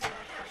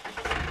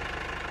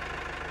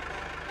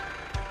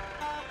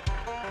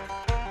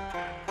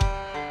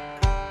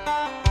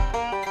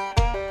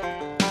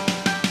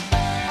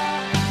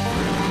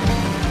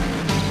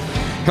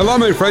Hello,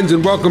 my friends,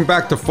 and welcome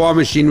back to Farm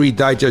Machinery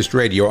Digest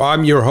Radio.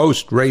 I'm your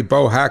host, Ray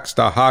Bohacz,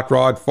 the Hot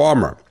Rod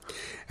Farmer.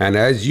 And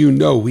as you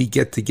know, we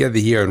get together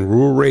here on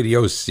Rural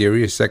Radio,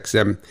 Sirius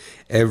XM,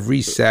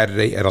 every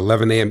Saturday at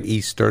 11 a.m.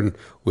 Eastern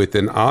with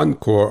an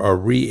encore or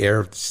re-air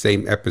of the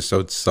same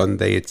episode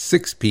Sunday at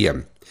 6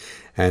 p.m.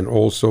 And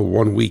also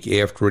 1 week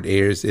after it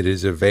airs, it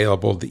is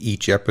available.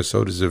 Each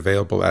episode is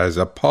available as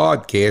a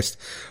podcast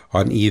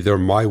on either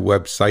my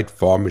website,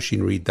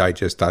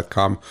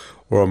 farmmachinerydigest.com,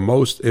 or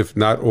most, if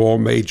not all,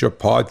 major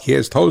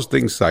podcast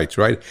hosting sites,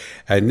 right?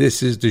 And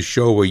this is the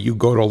show where you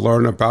go to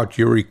learn about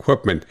your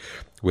equipment,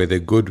 where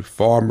the good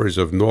farmers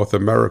of North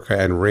America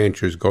and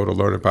ranchers go to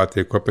learn about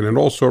their equipment, and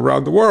also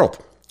around the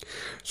world.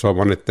 So I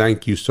want to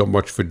thank you so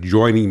much for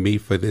joining me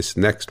for this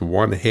next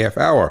 1.5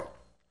 hour.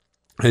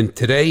 And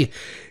today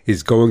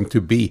is going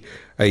to be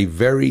a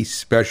very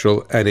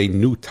special and a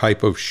new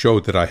type of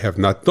show that I have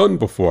not done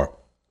before.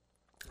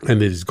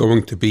 And it is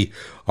going to be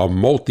a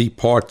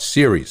multi-part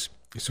series.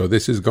 So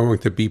this is going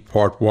to be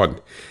part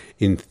one.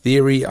 In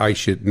theory,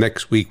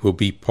 next week will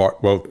be part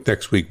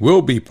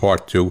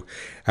two,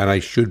 and I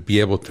should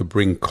be able to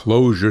bring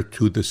closure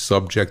to the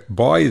subject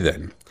by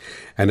then.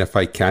 And if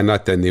I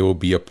cannot, then there will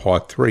be a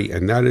part three.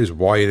 And that is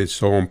why it is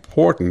so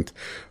important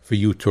for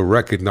you to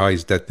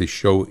recognize that the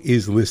show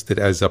is listed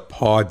as a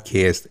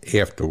podcast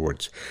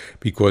afterwards,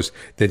 because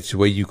that's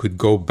where you could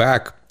go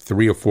back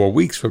 3 or 4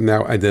 weeks from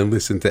now and then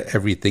listen to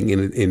everything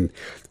in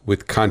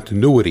with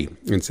continuity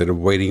instead of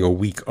waiting a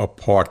week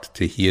apart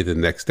to hear the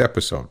next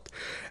episode.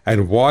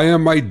 And why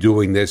am I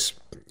doing this?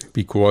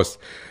 Because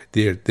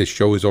the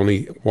show is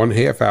only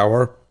 1.5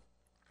 hour,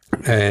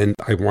 and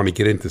I want to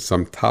get into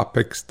some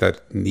topics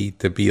that need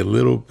to be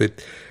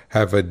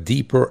have a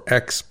deeper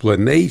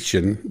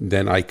explanation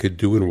than I could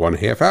do in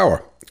 1.5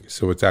 hour.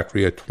 So it's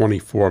actually a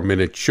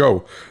 24-minute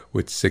show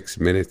with 6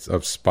 minutes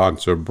of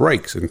sponsor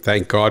breaks. And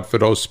thank God for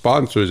those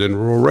sponsors in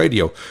rural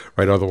radio,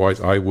 right? Otherwise,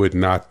 I would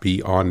not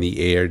be on the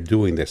air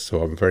doing this.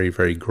 So I'm very,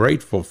 very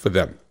grateful for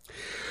them.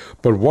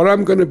 But what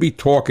I'm going to be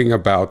talking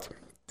about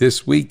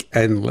this week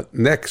and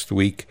next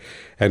week,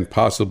 and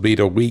possibly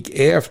the week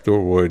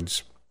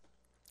afterwards,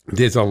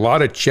 there's a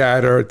lot of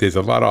chatter, there's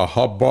a lot of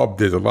hubbub,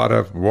 there's a lot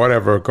of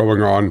whatever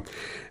going on,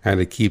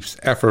 and it keeps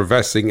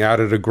effervescing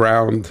out of the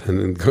ground,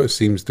 and then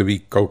seems to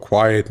go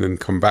quiet and then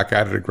come back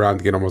out of the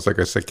ground again, almost like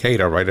a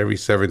cicada, right? Every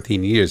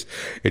 17 years.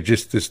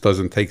 This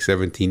doesn't take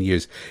 17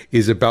 years,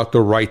 is about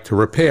the right to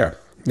repair.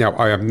 Now,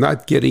 I am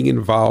not getting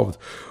involved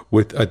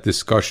with a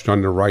discussion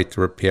on the right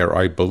to repair.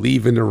 I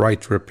believe in the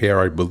right to repair.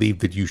 I believe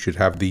that you should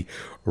have the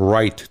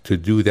right to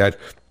do that.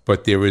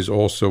 But there is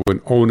also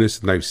an onus,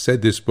 and I've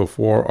said this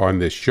before on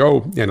this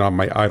show and on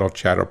my Idle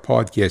Chatter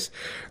podcast,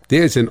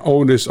 there's an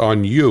onus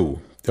on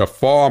you, the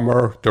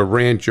farmer, the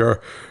rancher,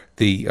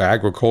 the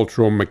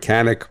agricultural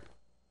mechanic,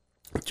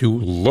 to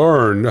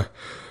learn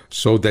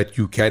so that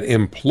you can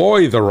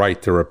employ the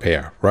right to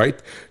repair,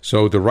 right?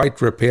 So the right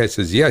to repair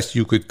says, yes,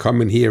 you could come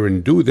in here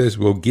and do this,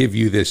 we'll give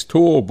you this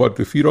tool,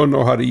 but if you don't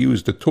know how to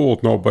use the tool,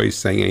 nobody's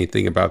saying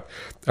anything about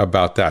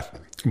that.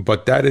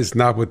 But that is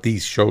not what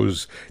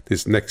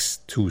this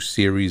next 2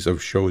 series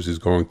of shows is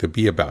going to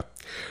be about.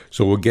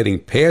 So we're getting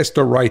past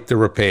the right to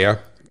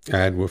repair,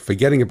 and we're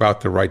forgetting about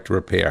the right to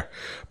repair.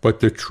 But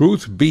the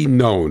truth be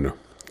known,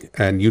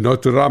 and you know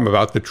what I'm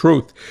about, the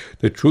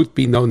truth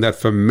be known that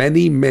for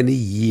many, many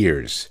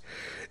years,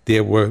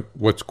 there were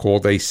what's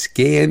called a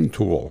scan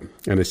tool.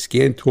 And a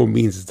scan tool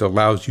means it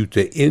allows you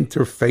to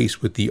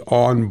interface with the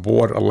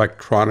onboard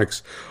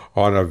electronics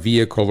on a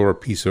vehicle or a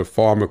piece of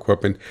farm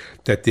equipment,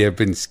 that there have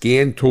been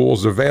scan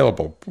tools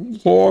available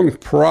long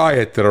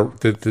prior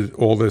to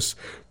all this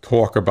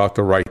talk about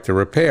the right to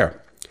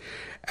repair.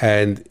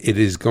 And it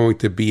is going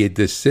to be a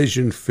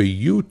decision for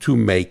you to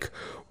make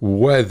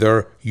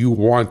whether you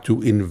want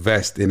to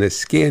invest in a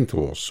scan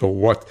tool. So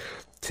what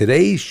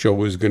today's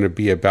show is going to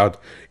be about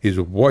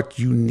is what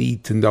you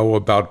need to know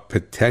about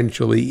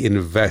potentially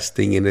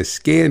investing in a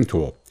scan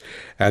tool.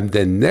 And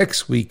then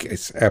next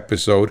week's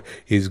episode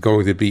is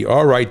going to be,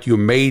 all right, you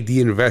made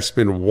the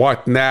investment,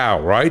 what now,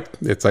 right?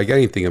 It's like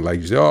anything in life.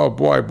 You say, oh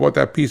boy, I bought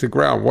that piece of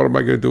ground. What am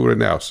I going to do with it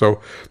now?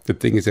 So the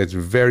thing is, that's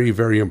very,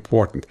 very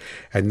important.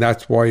 And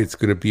that's why it's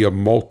going to be a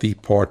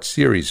multi-part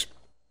series.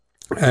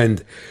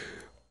 And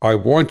I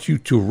want you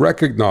to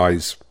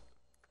recognize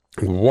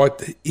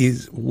what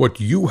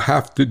you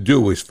have to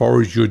do as far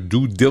as your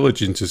due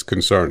diligence is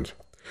concerned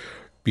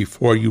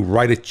before you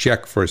write a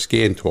check for a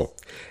scan tool.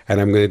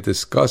 And I'm going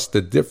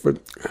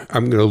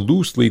to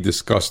loosely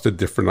discuss the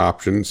different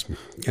options.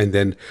 And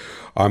then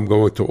I'm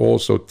going to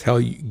also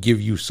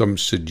give you some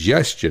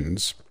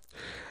suggestions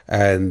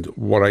and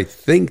what I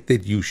think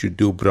that you should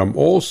do. But I'm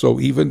also,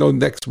 even though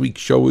next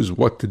week's show is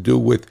what to do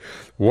with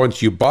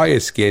once you buy a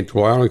scan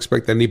tool, I don't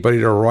expect anybody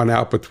to run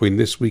out between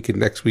this week and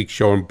next week's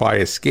show and buy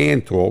a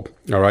scan tool.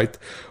 All right.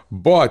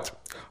 But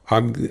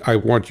I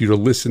want you to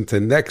listen to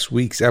next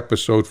week's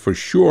episode for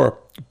sure,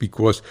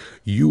 because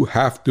you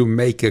have to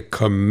make a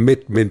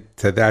commitment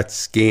to that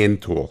scan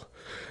tool.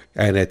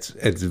 And it's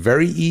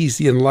very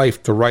easy in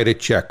life to write a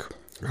check.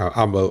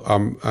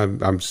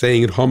 I'm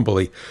saying it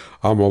humbly.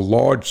 I'm a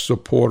large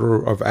supporter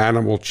of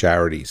animal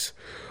charities,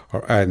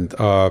 and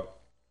I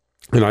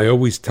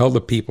always tell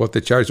the people at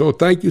the charities, "Oh,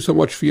 thank you so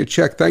much for your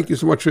check. Thank you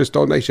so much for this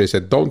donation." I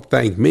said, "Don't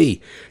thank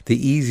me. The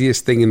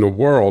easiest thing in the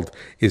world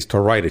is to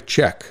write a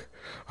check."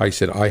 I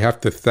said, "I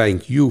have to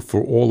thank you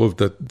for all of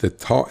the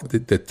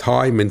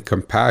time and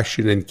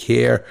compassion and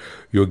care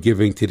you're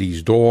giving to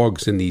these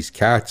dogs and these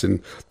cats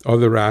and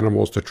other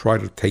animals to try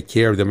to take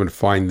care of them and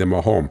find them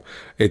a home."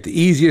 The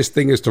easiest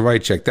thing is to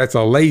write a check. That's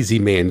a lazy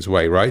man's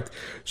way, right?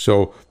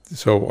 So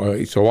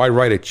I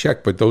write a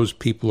check, but those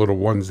people are the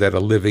ones that are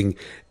living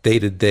day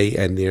to day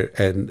and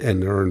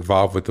they're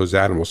involved with those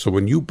animals. So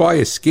when you buy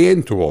a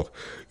scan tool,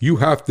 you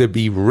have to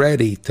be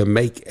ready to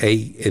make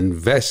a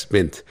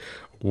investment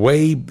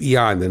way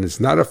beyond, and it's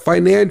not a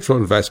financial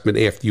investment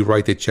after you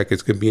write the check.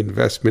 It's going to be an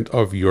investment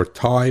of your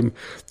time,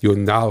 your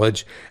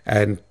knowledge,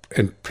 and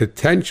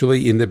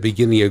potentially in the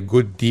beginning a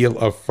good deal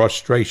of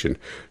frustration.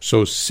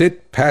 So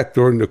sit pat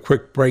during the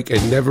quick break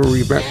and never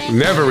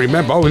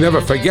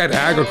forget,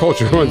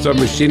 agriculture runs on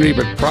machinery,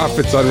 but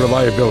profits on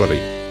reliability.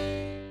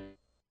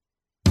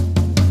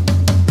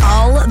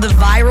 All the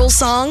viral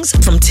songs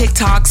from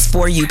TikTok's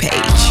For You page.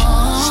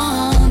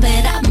 Oh,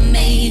 but I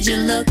made you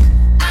look.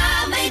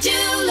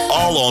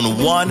 All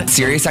on one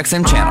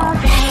SiriusXM channel.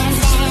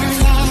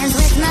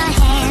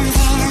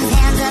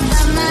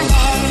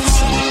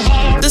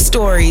 The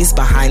stories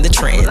behind the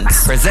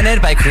trends.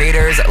 Presented by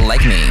creators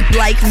like me.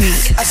 Like me.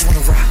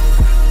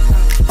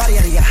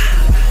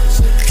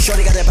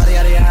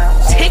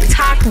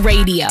 TikTok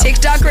Radio.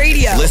 TikTok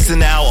Radio. Listen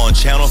now on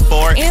Channel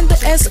 4 and the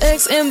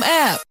SXM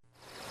app.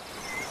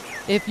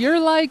 If you're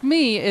like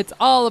me, it's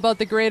all about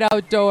the great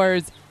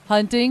outdoors.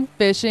 Hunting,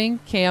 fishing,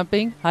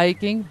 camping,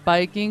 hiking,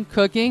 biking,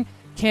 cooking,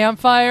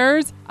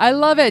 campfires. I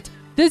love it.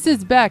 This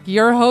is Beck,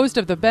 your host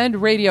of the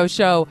Bend Radio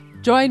Show.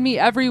 Join me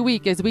every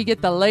week as we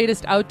get the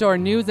latest outdoor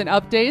news and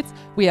updates.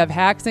 We have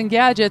hacks and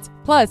gadgets,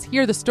 plus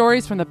hear the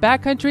stories from the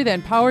backcountry that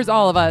empowers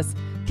all of us.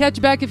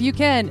 Catch Beck if you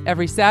can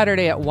every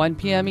Saturday at 1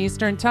 p.m.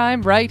 Eastern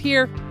Time right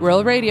here,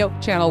 Rural Radio,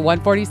 Channel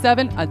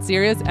 147 on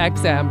Sirius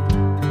XM.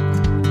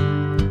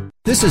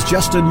 This is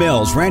Justin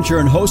Mills, rancher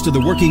and host of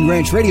the Working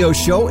Ranch Radio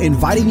Show,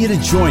 inviting you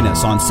to join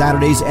us on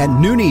Saturdays at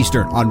noon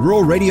Eastern on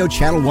Rural Radio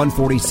Channel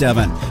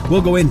 147.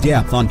 We'll go in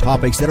depth on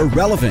topics that are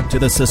relevant to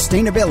the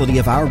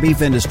sustainability of our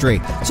beef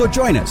industry. So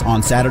join us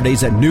on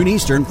Saturdays at noon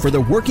Eastern for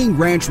the Working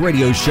Ranch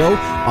Radio Show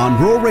on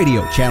Rural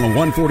Radio Channel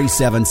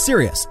 147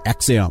 Sirius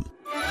XM.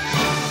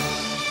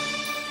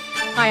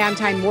 Hi, I'm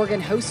Tyne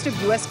Morgan, host of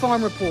U.S.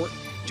 Farm Report.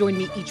 Join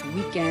me each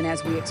weekend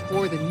as we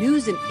explore the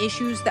news and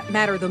issues that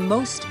matter the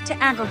most to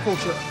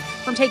agriculture.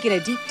 From taking a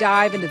deep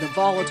dive into the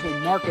volatile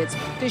markets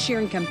to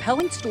sharing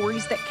compelling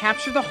stories that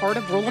capture the heart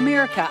of rural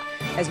America,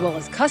 as well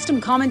as custom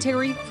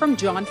commentary from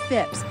John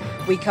Phipps.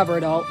 We cover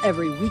it all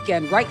every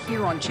weekend right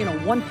here on Channel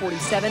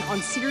 147 on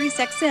Sirius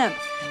XM.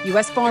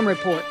 U.S. Farm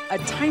Report, a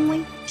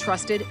timely,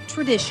 trusted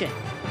tradition.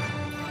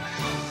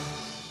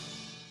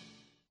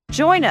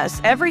 Join us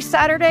every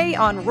Saturday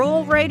on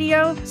Rural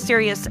Radio,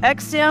 Sirius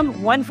XM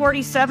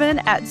 147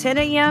 at 10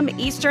 a.m.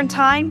 Eastern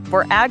Time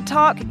for Ag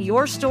Talk,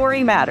 Your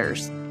Story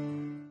Matters.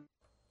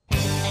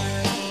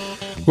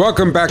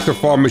 Welcome back to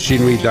Farm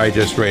Machinery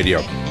Digest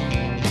Radio.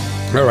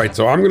 All right,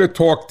 so I'm going to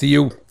talk to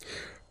you,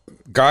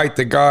 guy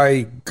to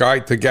guy, guy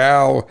to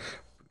gal,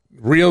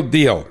 real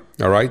deal,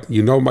 all right?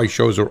 You know my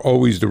shows are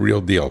always the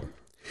real deal.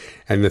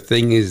 And the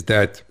thing is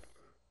that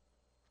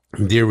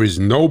there's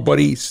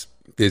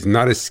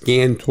not a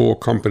scan tool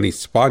company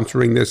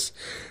sponsoring this.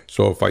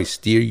 So if I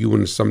steer you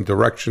in some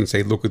direction,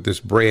 say, look at this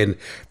brand,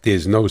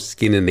 there's no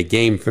skin in the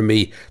game for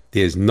me.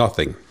 There's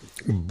nothing.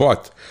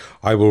 But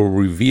I will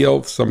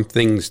reveal some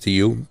things to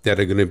you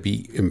that are going to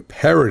be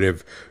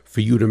imperative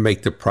for you to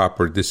make the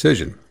proper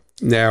decision.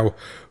 Now,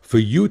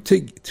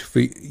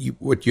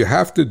 what you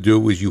have to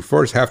do is you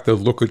first have to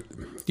look at,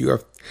 you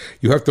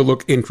have to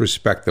look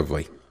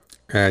introspectively.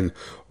 And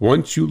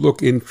once you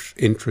look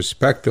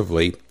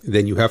introspectively,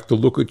 then you have to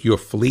look at your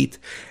fleet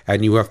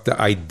and you have to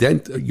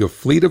identify your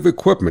fleet of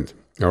equipment,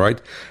 all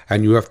right?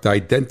 And you have to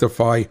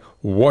identify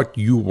what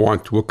you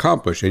want to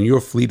accomplish. And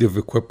your fleet of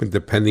equipment,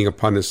 depending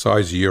upon the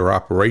size of your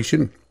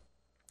operation,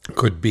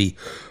 could be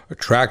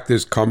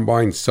tractors,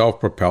 combines,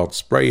 self-propelled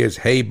sprayers,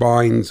 hay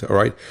binds, all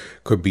right?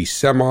 Could be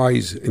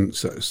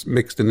semis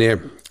mixed in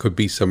there. Could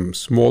be some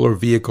smaller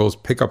vehicles,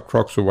 pickup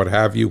trucks or what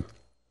have you.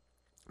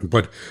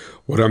 But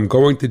what I'm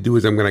going to do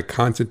is I'm going to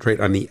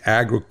concentrate on the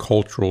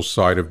agricultural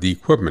side of the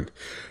equipment.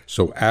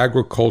 So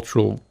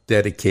agricultural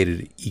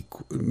dedicated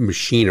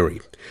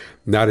machinery,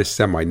 not a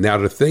semi. Now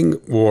the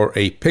thing, or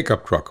a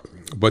pickup truck.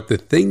 But the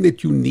thing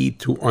that you need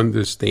to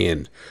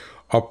understand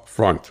up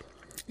front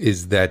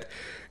is that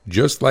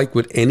just like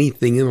with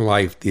anything in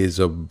life, there's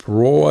a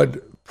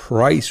broad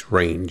price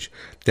range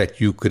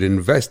that you could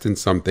invest in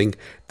something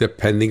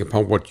depending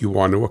upon what you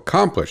want to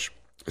accomplish.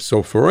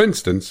 So for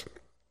instance,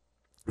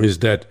 is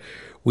that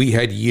we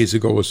had years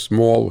ago a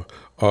small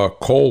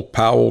Cole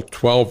Powell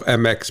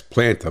 12MX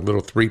planter, a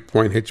little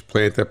 3-point hitch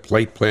planter,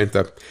 plate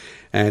planter,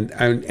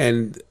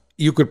 and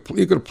you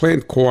could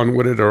plant corn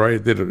with it, or I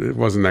did it. It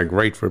wasn't that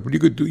great for it, but you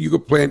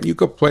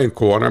could plant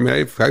corn. I mean,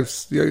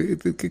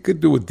 it could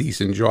do a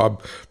decent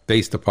job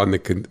based upon the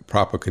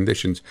proper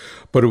conditions.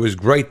 But it was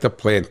great to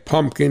plant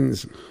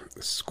pumpkins,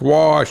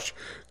 squash,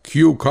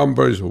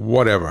 cucumbers,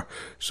 whatever.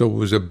 So it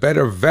was a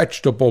better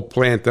vegetable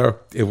planter.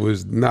 It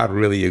was not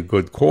really a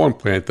good corn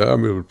planter. I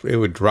mean, it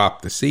would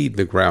drop the seed in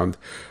the ground,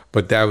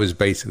 but that was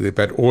basically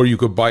better. Or you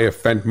could buy a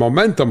Fendt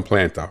Momentum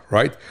planter,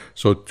 right?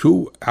 So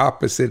two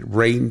opposite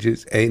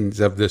ends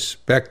of the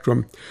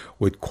spectrum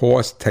with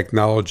cost,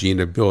 technology,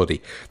 and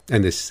ability.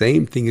 And the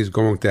same thing is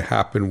going to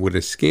happen with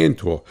a scan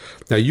tool.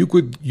 Now you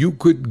could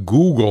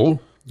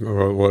Google,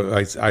 or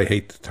I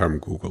hate the term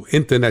Google,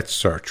 internet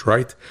search,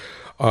 right?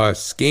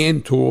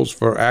 Scan tools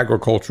for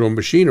agricultural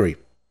machinery.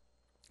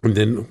 And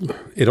then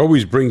it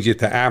always brings you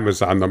to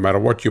Amazon, no matter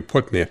what you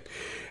put in there.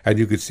 And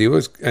you could see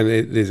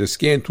there's a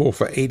scan tool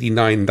for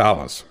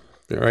 $89,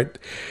 right?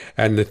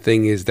 And the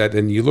thing is that,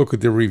 and you look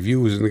at the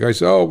reviews, and the guy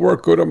says, "Oh,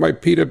 worked good on my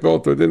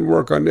Peterbilt, or didn't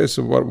work on this,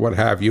 or what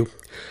have you."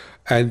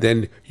 And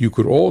then you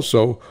could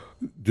also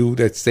do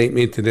that same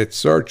internet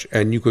search,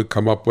 and you could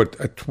come up with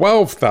a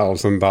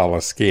 $12,000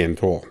 scan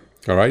tool.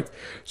 All right.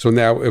 So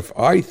now, if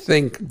I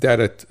think that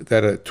a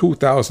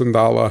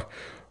 $2,000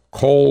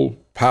 Cole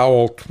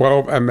Powell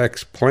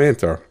 12MX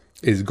planter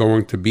is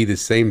going to be the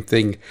same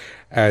thing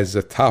as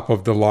a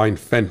top-of-the-line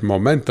Fendt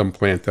Momentum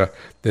planter,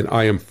 then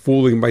I am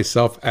fooling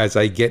myself as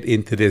I get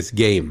into this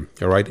game.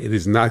 All right. It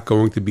is not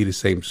going to be the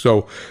same.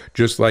 So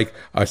just like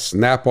a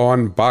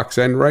Snap-on box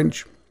end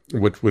wrench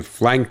with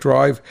flank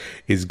drive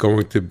is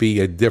going to be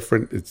a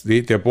different,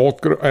 they're both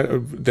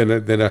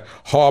than a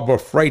Harbor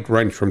Freight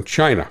wrench from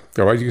China.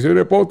 All right, you see,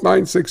 they're both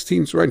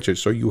 9/16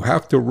 wrenches, so you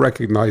have to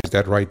recognize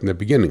that right in the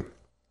beginning.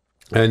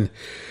 And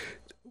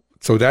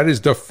so that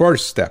is the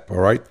first step. All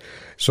right,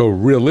 so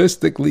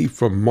realistically,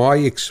 from my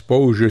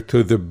exposure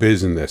to the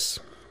business,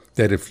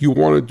 that if you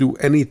want to do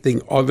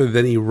anything other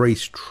than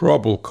erase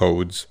trouble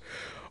codes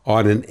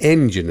on an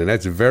engine, and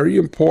that's very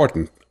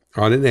important,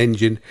 on an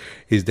engine,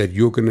 is that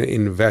you're going to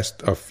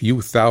invest a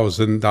few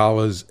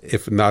 $1,000s,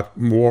 if not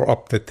more,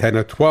 up to $10,000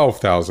 or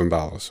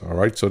 $12,000. All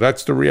right, so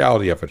that's the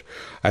reality of it,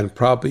 and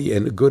probably a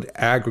good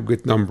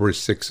aggregate number is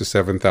 $6,000 or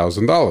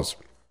 $7,000.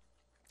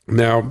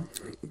 Now,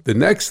 the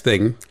next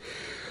thing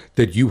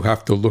that you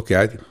have to look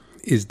at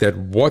is that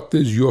what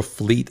does your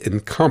fleet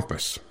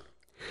encompass?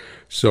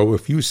 So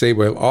if you say,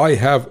 "Well, I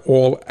have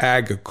all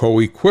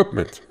AGCO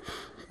equipment,"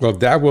 well,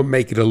 that will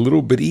make it a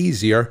little bit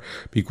easier,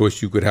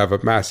 because you could have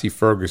a Massey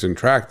Ferguson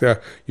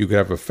tractor, you could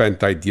have a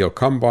Fendt Ideal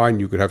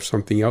combine, you could have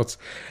something else.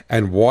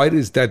 And why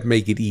does that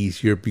make it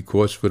easier?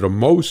 Because for the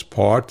most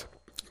part,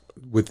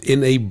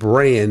 within a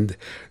brand,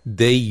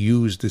 they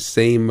use the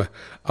same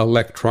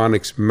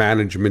electronics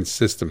management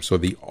system. So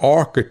the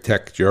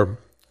architecture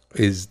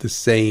is the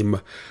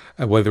same,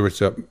 whether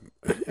it's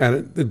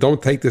and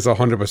don't take this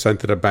 100%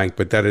 to the bank,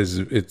 but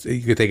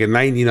you can take it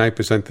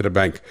 99% to the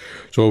bank.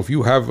 So if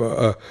you have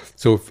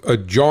if a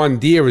John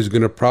Deere is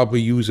going to probably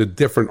use a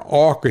different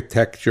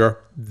architecture.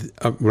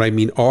 What I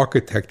mean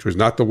architecture is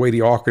not the way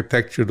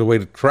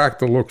the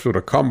tractor looks or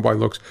the combine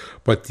looks,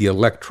 but the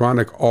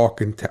electronic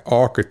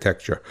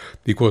architecture.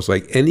 Because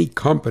like any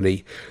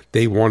company,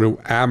 they want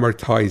to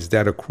amortize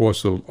that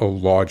across a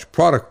large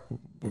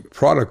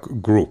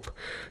product group.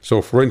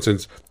 So for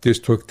instance,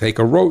 take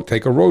a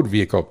road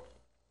vehicle.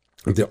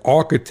 The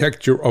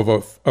architecture of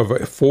a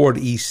Ford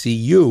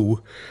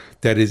ECU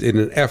that is in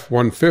an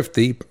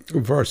F-150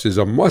 versus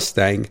a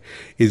Mustang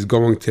is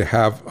going to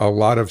have a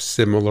lot of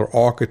similar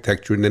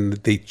architecture, and then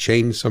they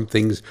change some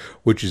things,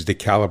 which is the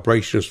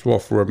calibration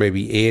software,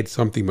 maybe add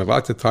something. But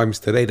lots of times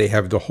today they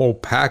have the whole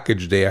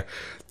package there,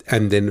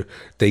 and then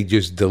they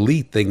just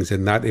delete things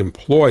and not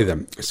employ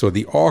them. So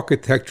the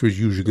architecture is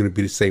usually going to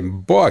be the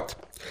same. But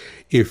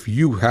if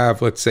you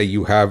have, let's say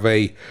you have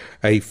a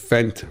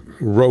Fendt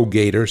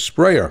Rogator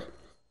sprayer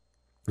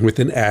with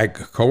an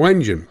AGCO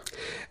engine,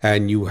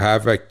 and you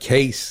have a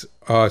Case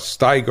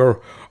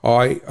Steiger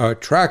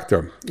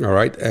tractor, all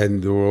right,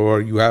 or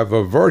you have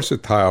a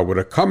Versatile with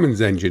a Cummins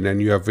engine,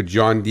 and you have a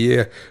John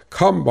Deere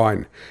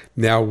combine.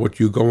 Now what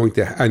you're going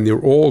to, and they're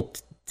all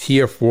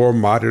Tier 4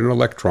 modern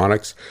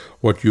electronics,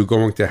 what you're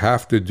going to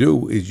have to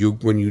do is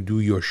when you do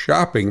your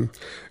shopping,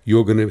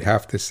 you're going to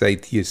have to say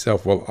to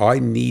yourself, well, I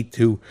need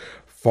to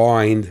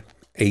find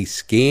a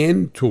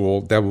scan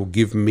tool that will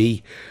give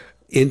me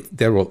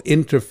that will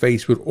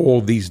interface with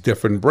all these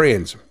different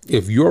brands.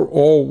 If you're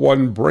all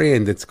one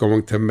brand, it's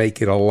going to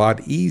make it a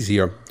lot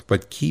easier.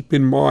 But keep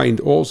in mind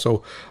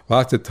also,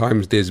 lots of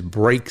times there's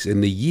breaks in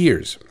the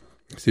years.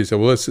 So you say,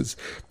 well,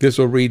 this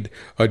will read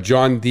a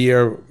John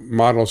Deere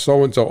model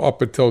so-and-so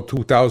up until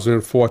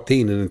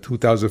 2014, and in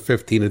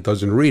 2015 it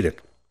doesn't read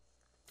it.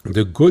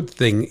 The good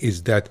thing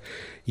is that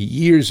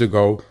years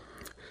ago,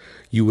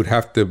 you would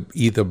have to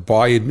either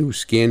buy a new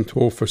scan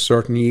tool for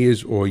certain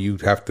years, or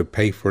you'd have to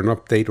pay for an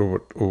update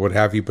or what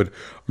have you. But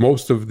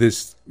most of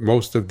these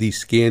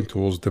scan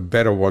tools, the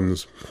better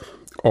ones,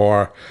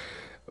 are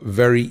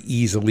very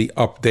easily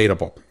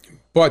updatable.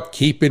 But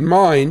keep in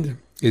mind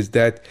is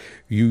that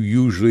you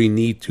usually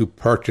need to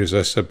purchase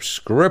a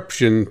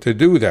subscription to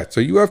do that.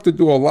 So you have to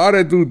do a lot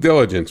of due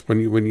diligence when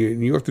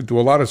you have to do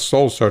a lot of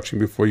soul searching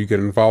before you get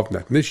involved in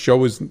that. And this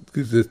show is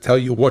to tell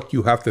you what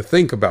you have to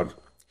think about.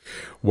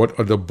 What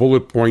are the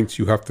bullet points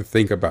you have to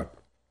think about?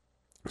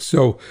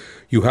 So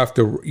you have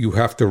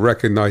to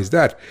recognize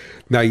that.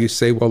 Now you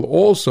say, well,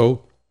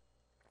 also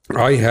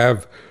I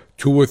have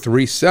 2 or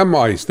 3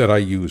 semis that I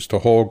use to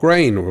haul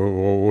grain,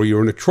 or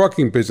you're in a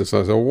trucking business,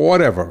 or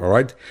whatever, all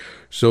right?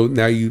 So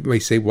now you may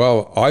say,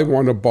 well, I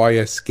want to buy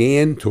a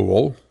scan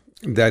tool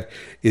that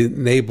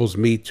enables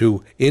me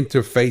to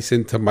interface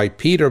into my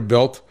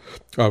Peterbilt,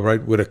 all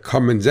right, with a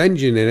Cummins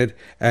engine in it,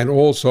 and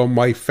also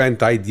my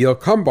Fendt Ideal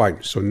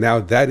combine. So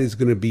now that is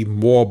going to be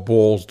more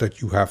balls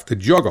that you have to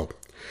juggle.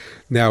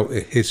 Now,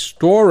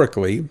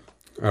 historically,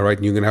 all right,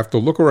 and you're going to have to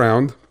look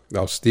around,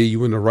 I'll steer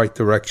you in the right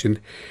direction,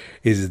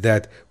 is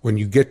that when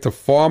you get to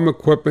farm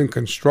equipment,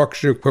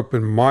 construction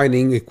equipment,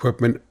 mining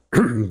equipment,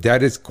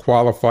 that is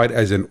qualified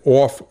as an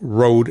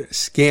off-road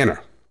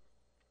scanner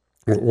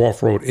or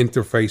off-road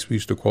interface. We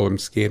used to call them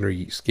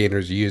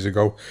scanners years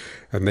ago,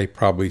 and they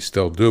probably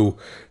still do,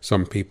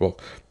 some people.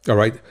 All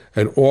right,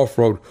 an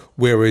off-road,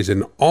 whereas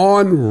an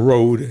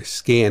on-road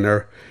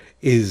scanner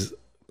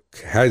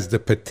has the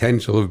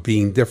potential of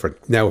being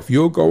different. Now, if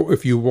you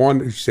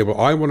say, well,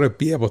 I want to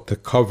be able to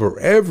cover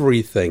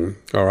everything,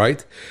 all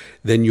right,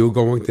 then you're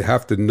going to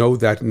have to know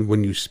that. And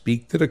when you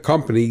speak to the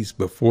companies,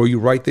 before you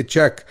write the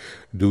check,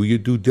 do your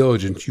due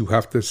diligence. You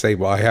have to say,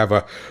 well, I have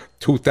a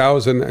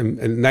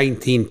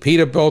 2019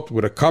 Peterbilt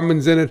with a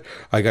Cummins in it.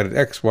 I got an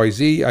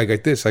XYZ. I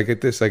got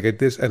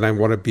this, and I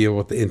want to be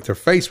able to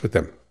interface with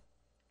them.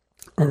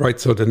 All right,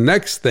 so the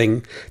next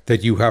thing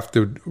that you have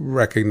to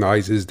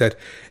recognize is that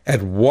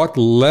at what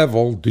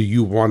level do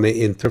you want to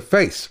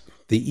interface?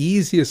 The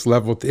easiest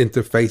level to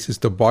interface is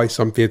to buy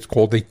something that's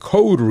called a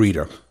code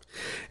reader.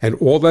 And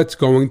all that's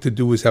going to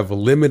do is have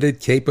limited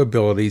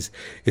capabilities.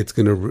 It's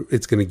going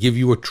to give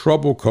you a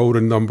trouble code,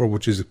 a number,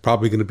 which is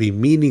probably going to be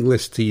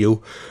meaningless to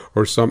you,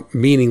 or some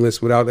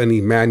meaningless without any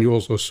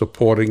manuals or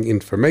supporting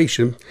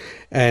information.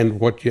 And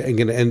what you're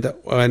going to end up,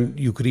 and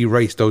you could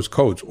erase those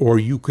codes, or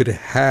you could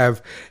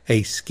have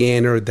a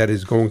scanner that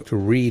is going to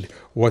read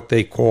what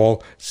they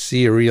call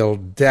serial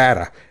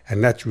data.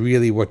 And that's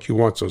really what you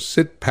want. So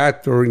sit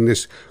pat during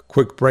this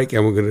quick break,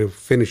 and we're going to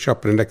finish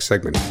up in the next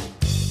segment.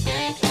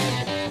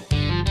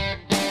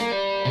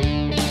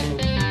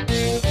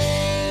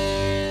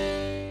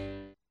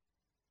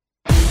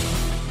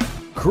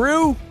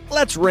 Crew,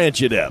 let's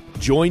ranch it up.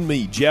 Join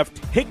me, Jeff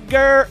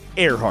Tigger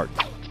Earhart.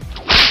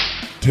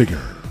 Tigger.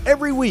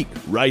 Every week,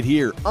 right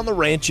here on the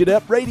Ranch It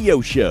Up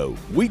radio show,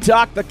 we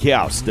talk the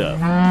cow stuff.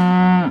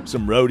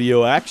 Some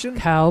rodeo action.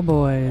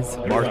 Cowboys.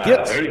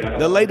 Markets.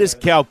 The latest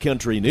cow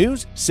country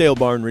news, sale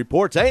barn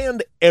reports,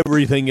 and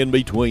everything in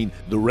between.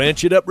 The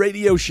Ranch It Up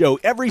radio show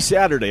every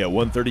Saturday at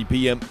 1:30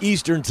 p.m.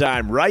 Eastern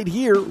Time, right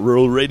here,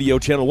 Rural Radio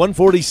Channel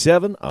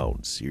 147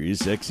 on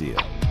Sirius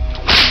XM.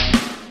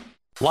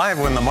 Live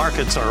when the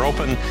markets are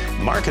open,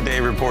 Market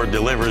Day Report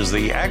delivers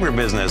the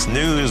agribusiness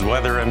news,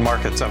 weather, and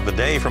markets of the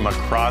day from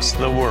across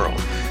the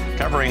world,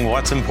 covering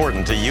what's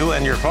important to you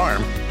and your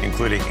farm,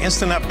 including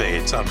instant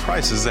updates on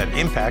prices that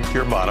impact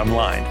your bottom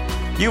line.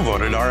 You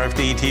voted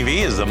RFD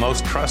TV as the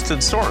most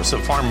trusted source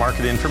of farm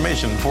market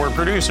information for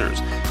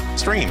producers.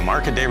 Stream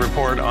Market Day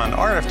Report on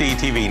RFD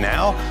TV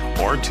now,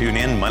 or tune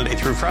in Monday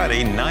through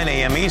Friday, 9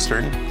 a.m.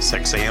 Eastern,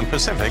 6 a.m.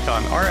 Pacific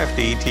on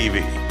RFD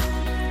TV.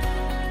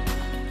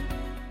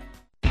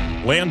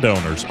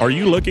 Landowners, are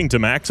you looking to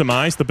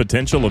maximize the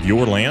potential of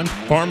your land?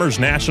 Farmers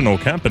National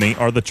Company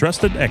are the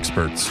trusted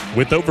experts.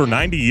 With over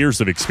 90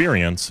 years of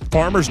experience,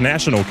 Farmers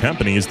National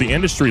Company is the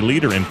industry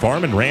leader in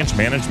farm and ranch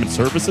management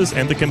services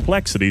and the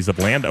complexities of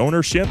land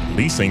ownership,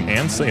 leasing,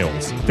 and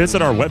sales.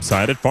 Visit our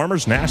website at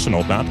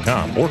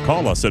farmersnational.com or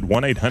call us at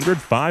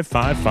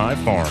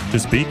 1-800-555-FARM to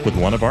speak with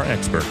one of our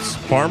experts.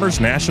 Farmers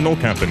National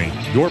Company,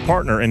 your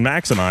partner in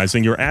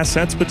maximizing your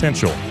assets'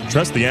 potential.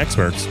 Trust the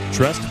experts.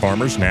 Trust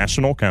Farmers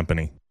National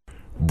Company.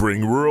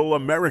 Bring rural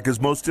America's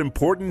most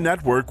important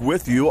network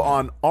with you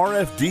on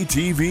RFD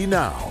TV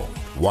now.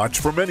 Watch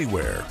from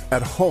anywhere,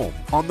 at home,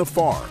 on the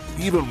farm,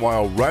 even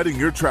while riding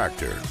your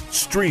tractor.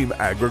 Stream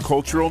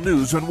agricultural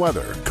news and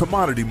weather,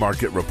 commodity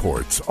market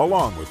reports,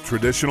 along with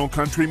traditional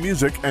country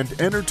music and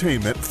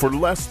entertainment for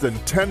less than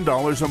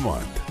 $10 a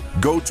month.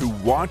 Go to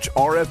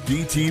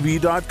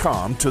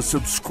watchrfdtv.com to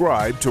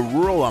subscribe to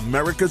rural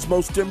America's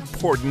most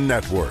important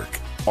network.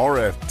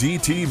 RFD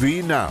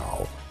TV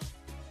now.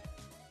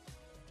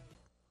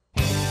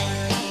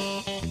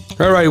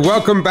 All right,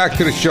 welcome back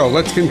to the show.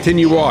 Let's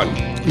continue on.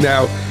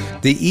 Now,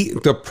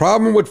 the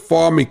problem with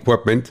farm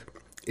equipment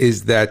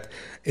is that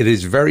it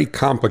is very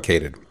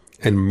complicated,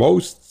 and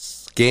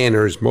most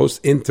scanners,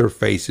 most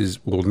interfaces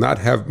will not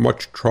have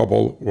much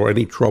trouble or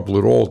any trouble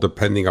at all,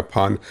 depending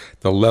upon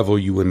the level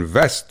you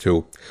invest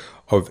to,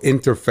 of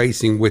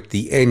interfacing with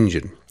the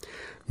engine.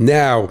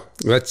 Now,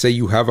 let's say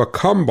you have a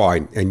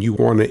combine and you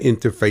want to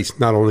interface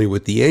not only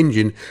with the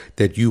engine,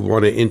 that you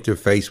want to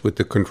interface with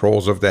the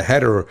controls of the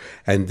header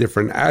and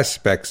different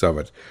aspects of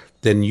it.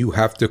 then you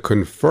have to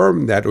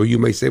confirm that, or you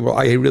may say, well,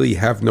 I really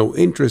have no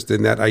interest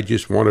in that. I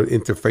just want to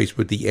interface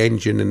with the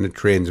engine and the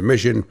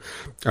transmission,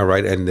 all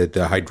right, and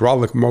the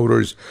hydraulic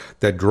motors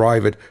that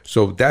drive it.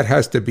 So that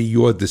has to be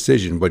your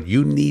decision. But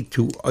you need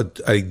to,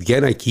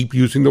 again, I keep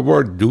using the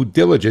word due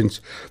diligence.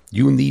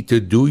 You need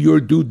to do your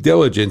due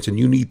diligence, and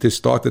you need to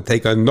start to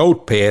take a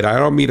notepad. I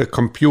don't mean a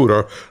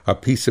computer, a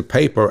piece of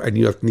paper, and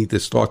you need to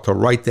start to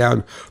write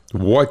down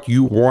what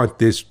you want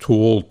this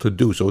tool to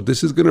do. So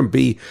this is going to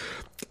be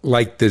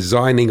like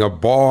designing a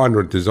barn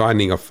or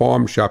designing a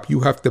farm shop. You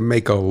have to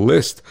make a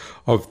list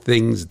of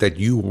things that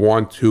you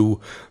want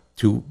to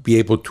be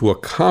able to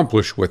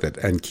accomplish with it.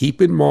 And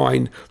keep in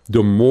mind,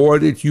 the more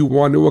that you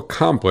want to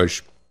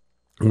accomplish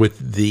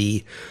with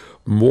the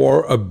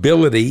more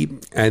ability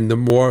and the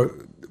more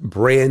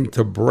brand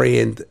to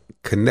brand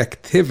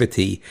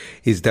connectivity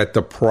is that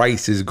the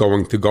price is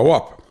going to go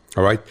up.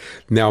 All right.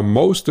 Now,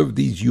 most of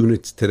these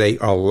units today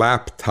are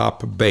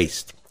laptop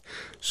based.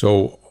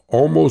 So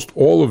almost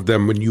all of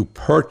them, when you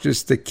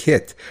purchase the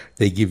kit,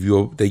 they give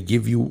you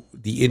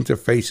the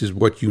interfaces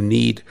what you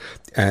need,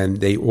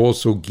 and they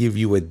also give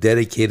you a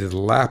dedicated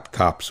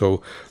laptop.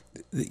 So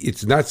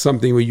it's not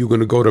something where you're going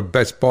to go to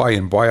Best Buy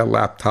and buy a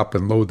laptop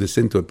and load this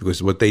into it,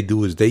 because what they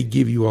do is they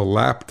give you a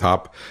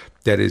laptop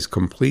that is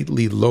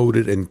completely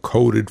loaded and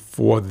coded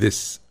for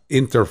this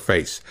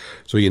interface.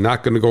 So you're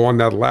not going to go on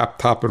that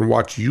laptop and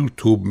watch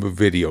YouTube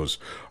videos.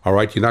 All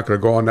right. You're not going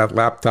to go on that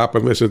laptop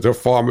and listen to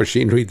Farm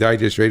Machinery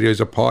Digest Radio as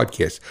a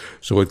podcast.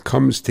 So it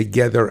comes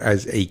together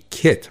as a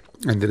kit,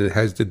 and then it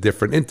has the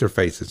different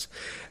interfaces.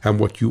 And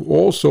what you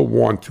also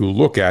want to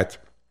look at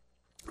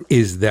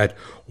is that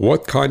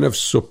what kind of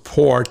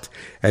support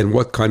and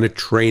what kind of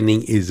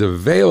training is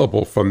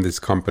available from this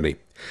company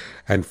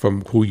and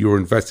from who you're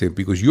investing in,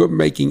 because you're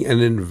making an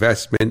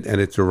investment and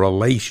it's a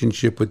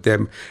relationship with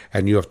them,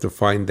 and you have to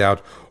find out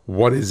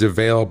what is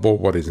available,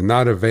 what is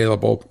not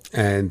available,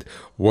 and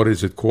what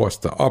does it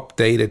cost to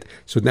update it.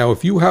 So now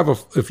if you have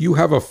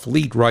a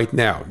fleet right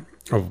now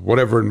of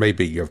whatever it may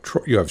be, you have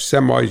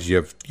semis,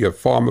 you have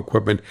farm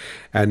equipment,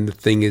 and the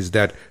thing is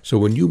that, so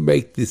when you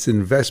make this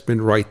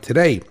investment right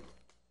today,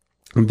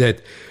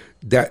 that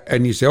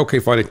and you say, okay,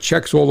 fine, it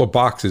checks all the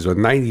boxes or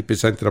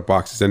 90% of the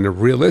boxes. And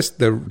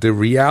the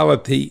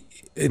reality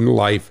in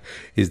life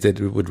is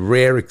that with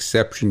rare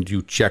exceptions,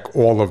 you check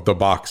all of the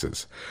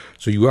boxes.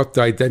 So you have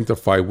to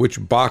identify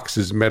which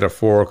boxes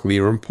metaphorically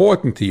are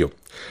important to you.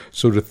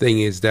 So the thing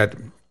is that,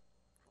 and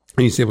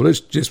you say, well,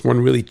 this one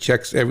really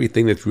checks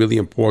everything that's really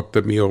important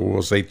to me, or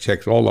we'll say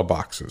checks all the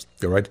boxes,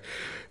 all right?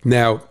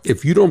 Now,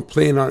 if you don't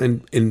plan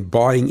on in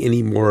buying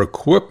any more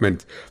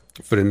equipment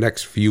for the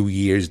next few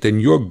years, then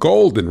you're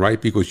golden, right?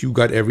 Because you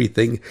got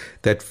everything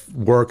that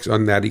works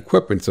on that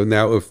equipment. So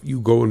now if you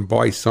go and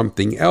buy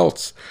something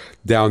else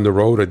down the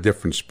road, a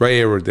different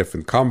sprayer, a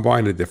different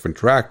combine, a different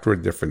tractor,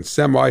 a different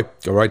semi,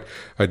 all right,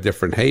 a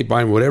different hay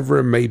bine, whatever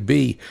it may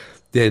be,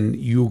 then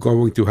you're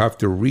going to have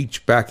to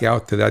reach back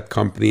out to that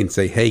company and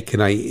say, hey, can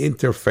I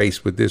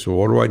interface with this? Or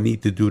what do I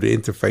need to do to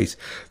interface?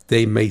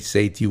 They may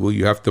say to you, well,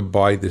 you have to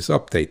buy this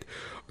update.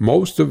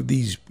 Most of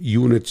these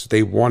units,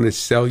 they want to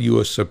sell you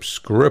a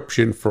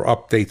subscription for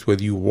updates,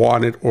 whether you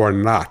want it or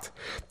not.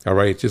 All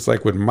right, it's just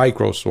like with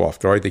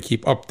Microsoft. All right, they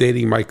keep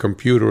updating my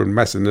computer and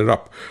messing it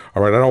up.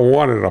 All right, I don't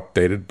want it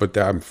updated, but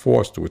I'm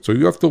forced to it. So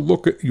you have to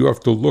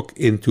look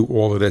into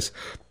all of this.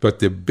 But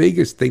the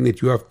biggest thing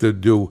that you have to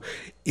do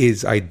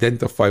is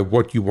identify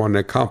what you want to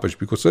accomplish.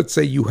 Because let's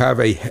say you have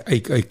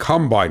a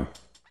combine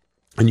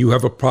and you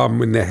have a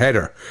problem in the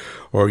header,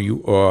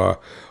 or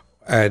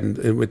and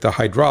with the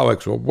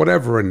hydraulics or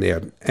whatever in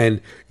there, and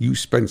you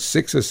spend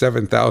 $6,000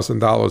 or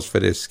 $7,000 for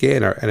this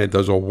scanner, and it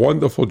does a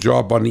wonderful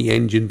job on the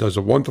engine, does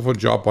a wonderful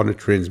job on the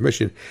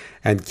transmission,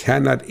 and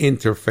cannot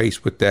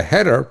interface with the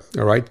header,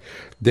 all right,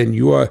 then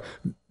you are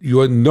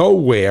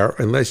nowhere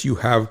unless you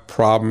have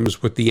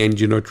problems with the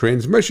engine or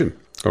transmission.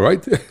 All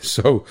right.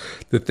 So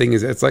the thing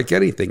is, it's like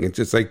anything. It's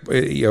just like,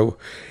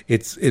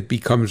 it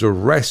becomes a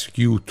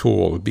rescue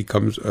tool. It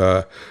becomes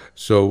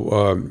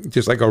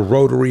just like a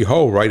rotary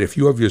hoe, right? If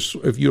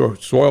your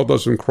soil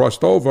doesn't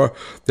crust over,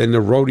 then the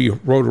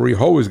rotary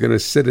hoe is going to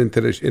sit in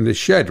the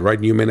shed, right?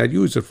 And you may not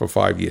use it for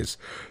 5 years.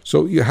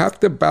 So you have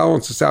to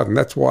balance this out, and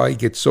that's why I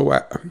get so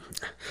I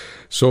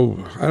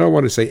don't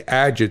want to say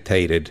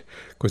agitated,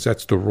 because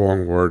that's the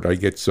wrong word. I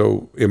get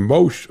so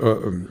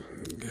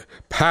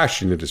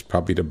passionate is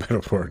probably the better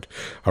word,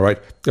 all right,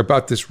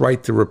 about this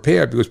right to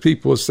repair, because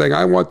people are saying,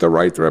 I want the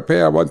right to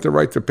repair, I want the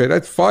right to repair.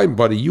 That's fine,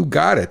 buddy, you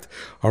got it,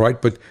 all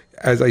right, but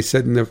as I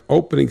said in the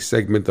opening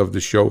segment of the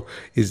show,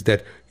 is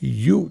that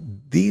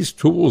these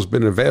tools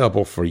been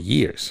available for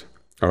years,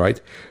 All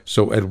right.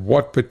 So at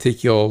what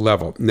particular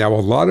level? Now,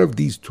 a lot of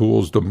these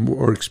tools, the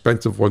more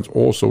expensive ones,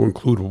 also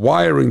include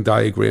wiring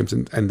diagrams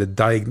and the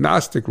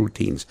diagnostic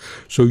routines.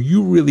 So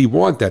you really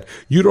want that.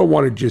 You don't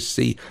want to just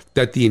see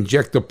that the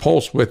injector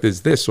pulse width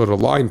is this or the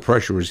line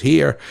pressure is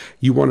here.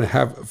 You want to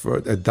have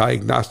a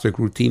diagnostic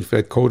routine for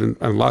that code,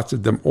 and lots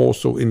of them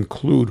also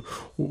include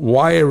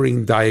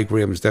wiring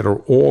diagrams that are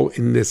all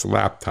in this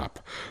laptop.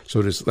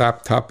 So this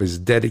laptop is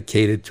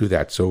dedicated to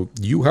that. So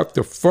you have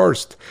to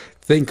first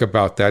think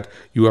about that.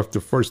 You have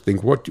to first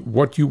think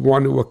what you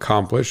want to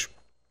accomplish,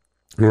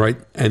 right?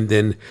 And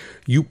then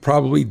you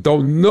probably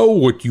don't know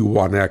what you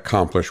want to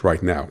accomplish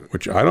right now,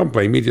 which I don't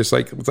blame you. Just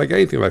like it's like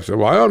anything. Like,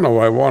 well, I don't know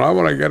what I want. I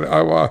want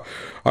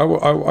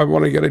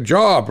to get a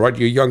job, right?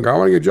 You're young. I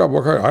want to get a job.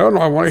 What kind? I don't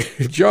know. I want to get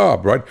a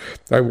job, right?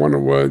 I want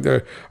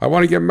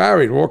to get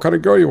married. What kind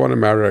of girl you want to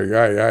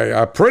marry?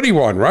 A pretty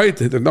one, right?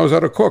 That knows how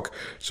to cook.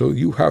 So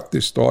you have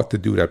to start to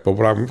do that. But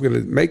what I'm going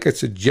to make a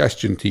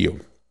suggestion to you.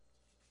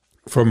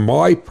 From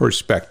my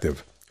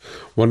perspective,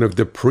 one of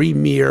the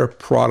premier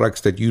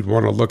products that you'd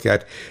want to look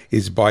at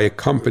is by a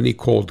company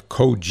called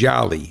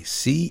Cojali,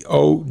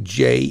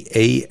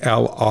 Cojali.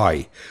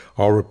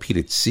 I'll repeat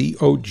it,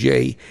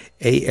 Cojali,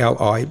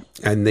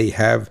 and they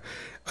have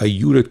a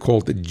unit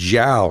called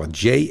JAL,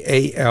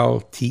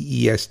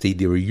 JALTEST.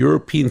 They're a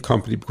European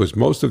company because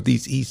most of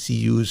these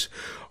ECUs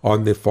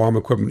on the farm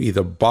equipment,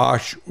 either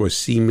Bosch or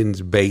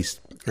Siemens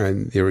based.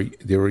 And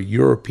they're a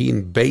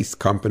European-based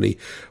company,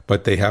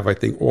 but they have, I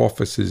think,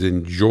 offices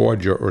in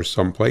Georgia or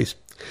someplace.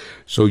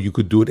 So you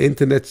could do an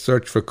internet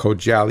search for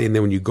Cojali, and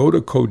then when you go to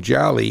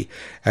Cojali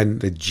and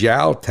the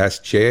JAL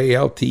test,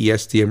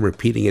 JALTEST, I'm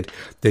repeating it,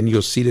 then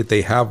you'll see that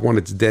they have one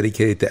that's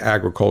dedicated to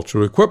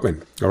agricultural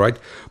equipment, all right?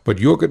 But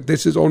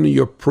this is only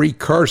your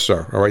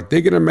precursor, all right?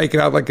 They're going to make it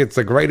out like it's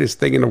the greatest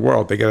thing in the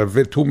world. They got a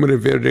 2-minute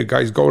video, the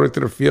guy's going into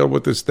the field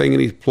with this thing,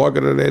 and he's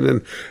plugging it in,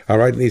 and all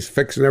right, and he's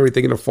fixing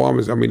everything in the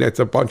farmers. I mean, that's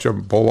a bunch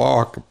of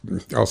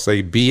I'll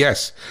say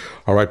BS,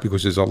 all right,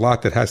 because there's a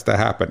lot that has to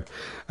happen.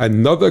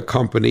 Another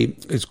company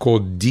is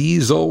called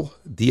Diesel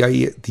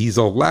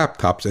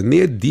Laptops, and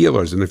they're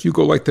dealers. And if you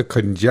go like to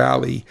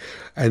Cojali,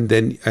 and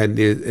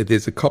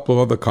there's a couple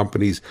of other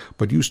companies,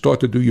 but you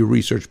start to do your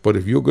research. But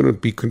if you're going to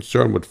be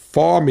concerned with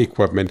farm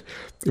equipment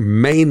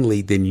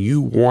mainly, then you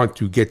want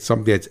to get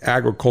something that's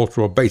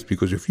agricultural based,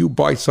 because if you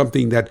buy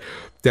something that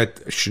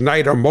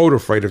Schneider Motor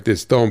Freight, if they're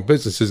still in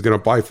business, is going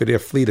to buy for their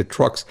fleet of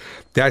trucks,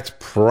 that's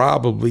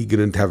probably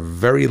going to have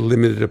very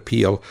limited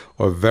appeal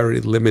or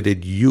very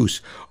limited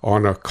use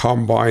on a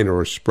combine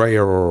or a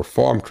sprayer or a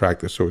farm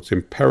tractor. So it's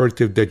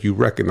imperative that you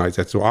recognize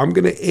that. So I'm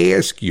going to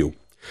ask you,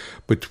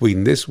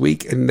 between this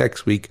week and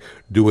next week,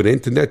 do an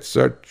internet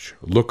search,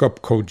 look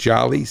up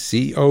Cojali,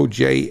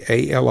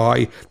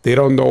 Cojali. They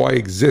don't know I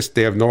exist.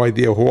 They have no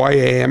idea who I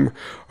am,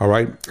 all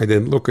right? And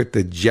then look at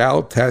the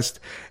JAL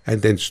test,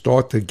 and then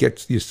start to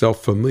get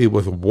yourself familiar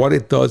with what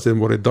it does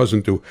and what it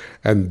doesn't do.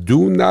 And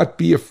do not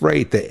be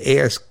afraid to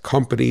ask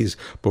companies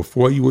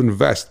before you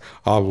invest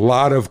a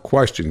lot of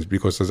questions,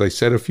 because as I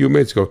said a few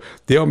minutes ago,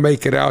 they'll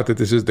make it out that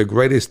this is the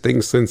greatest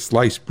thing since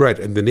sliced bread.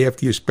 And then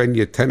after you spend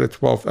your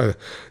 $10,000 or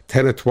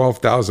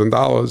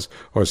 $12,000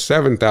 or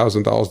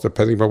 $7,000,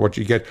 depending on what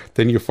you get,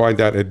 then you find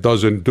out it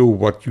doesn't do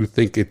what you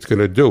think it's going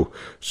to do.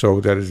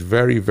 So that is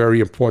very, very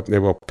important.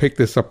 And we'll pick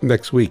this up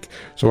next week.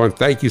 So I want to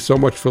thank you so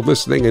much for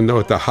listening, and know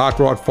that the Hot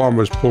Rod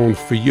Farmer is pulling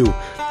for you,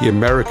 the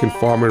American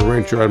farmer and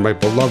rancher, and my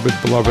beloved,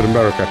 beloved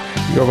America.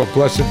 You have a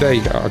blessed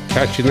day. I'll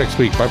catch you next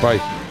week. Bye-bye.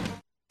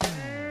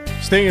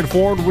 Stay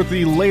informed with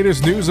the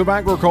latest news of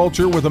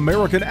agriculture with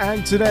American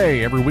Ag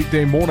Today every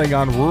weekday morning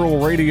on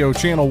Rural Radio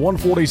Channel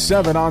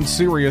 147 on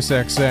Sirius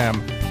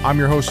XM. I'm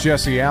your host,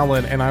 Jesse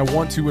Allen, and I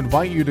want to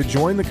invite you to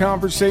join the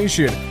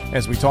conversation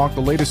as we talk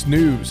the latest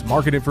news,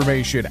 market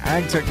information,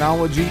 ag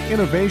technology,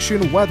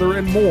 innovation, weather,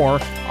 and more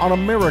on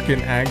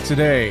American Ag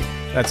Today.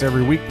 That's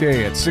every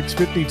weekday at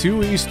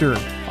 6:52 Eastern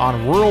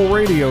on Rural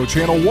Radio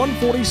Channel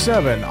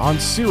 147 on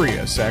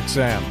Sirius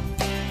XM.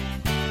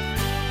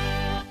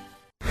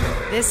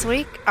 This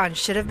week on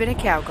Should Have Been a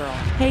Cowgirl.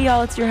 Hey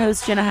y'all, it's your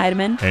host Jenna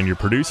Heidemann. And your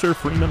producer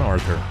Freeman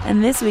Arthur.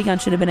 And this week on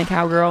Should Have Been a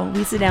Cowgirl,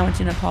 we sit down with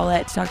Jenna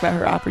Paulette to talk about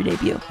her Opry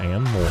debut.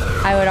 And more.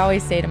 I would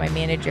always say to my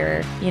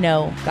manager,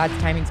 God's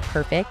timing's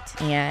perfect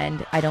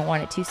and I don't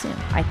want it too soon.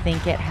 I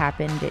think it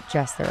happened at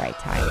just the right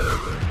time.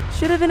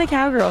 Should Have Been a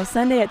Cowgirl,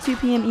 Sunday at 2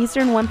 p.m.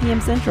 Eastern, 1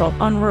 p.m. Central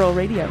on Rural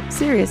Radio,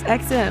 Sirius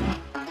XM.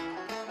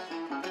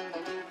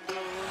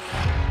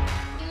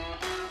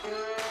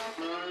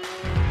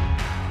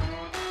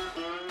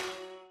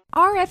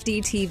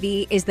 RFD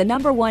TV is the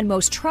 #1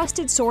 most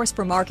trusted source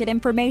for market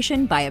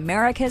information by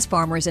America's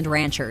farmers and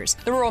ranchers.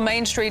 The Rural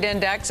Main Street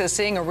Index is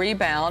seeing a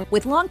rebound.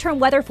 With long-term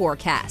weather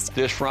forecasts.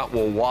 This front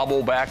will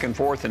wobble back and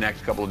forth the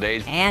next couple of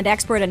days. And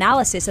expert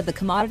analysis of the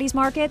commodities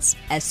markets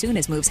as soon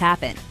as moves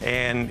happen.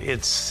 And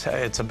it's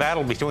a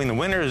battle between the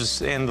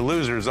winners and the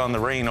losers on the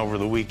rain over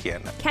the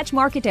weekend. Catch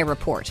Market Day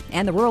Report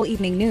and the Rural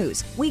Evening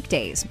News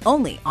weekdays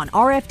only on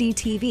RFD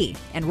TV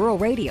and Rural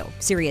Radio,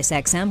 Sirius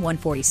XM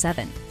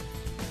 147.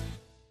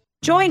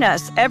 Join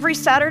us every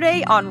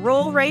Saturday on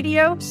Rural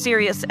Radio,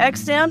 Sirius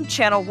XM,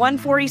 Channel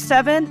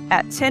 147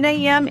 at 10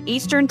 a.m.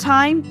 Eastern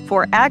Time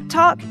for Ag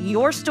Talk,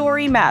 Your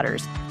Story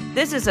Matters.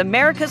 This is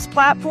America's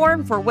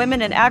platform for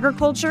women in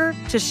agriculture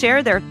to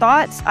share their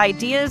thoughts,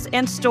 ideas,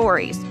 and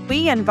stories.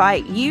 We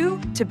invite you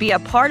to be a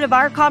part of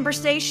our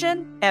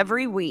conversation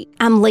every week.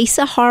 I'm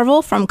Lisa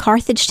Harville from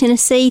Carthage,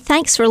 Tennessee.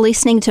 Thanks for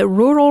listening to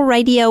Rural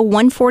Radio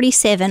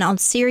 147 on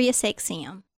Sirius XM.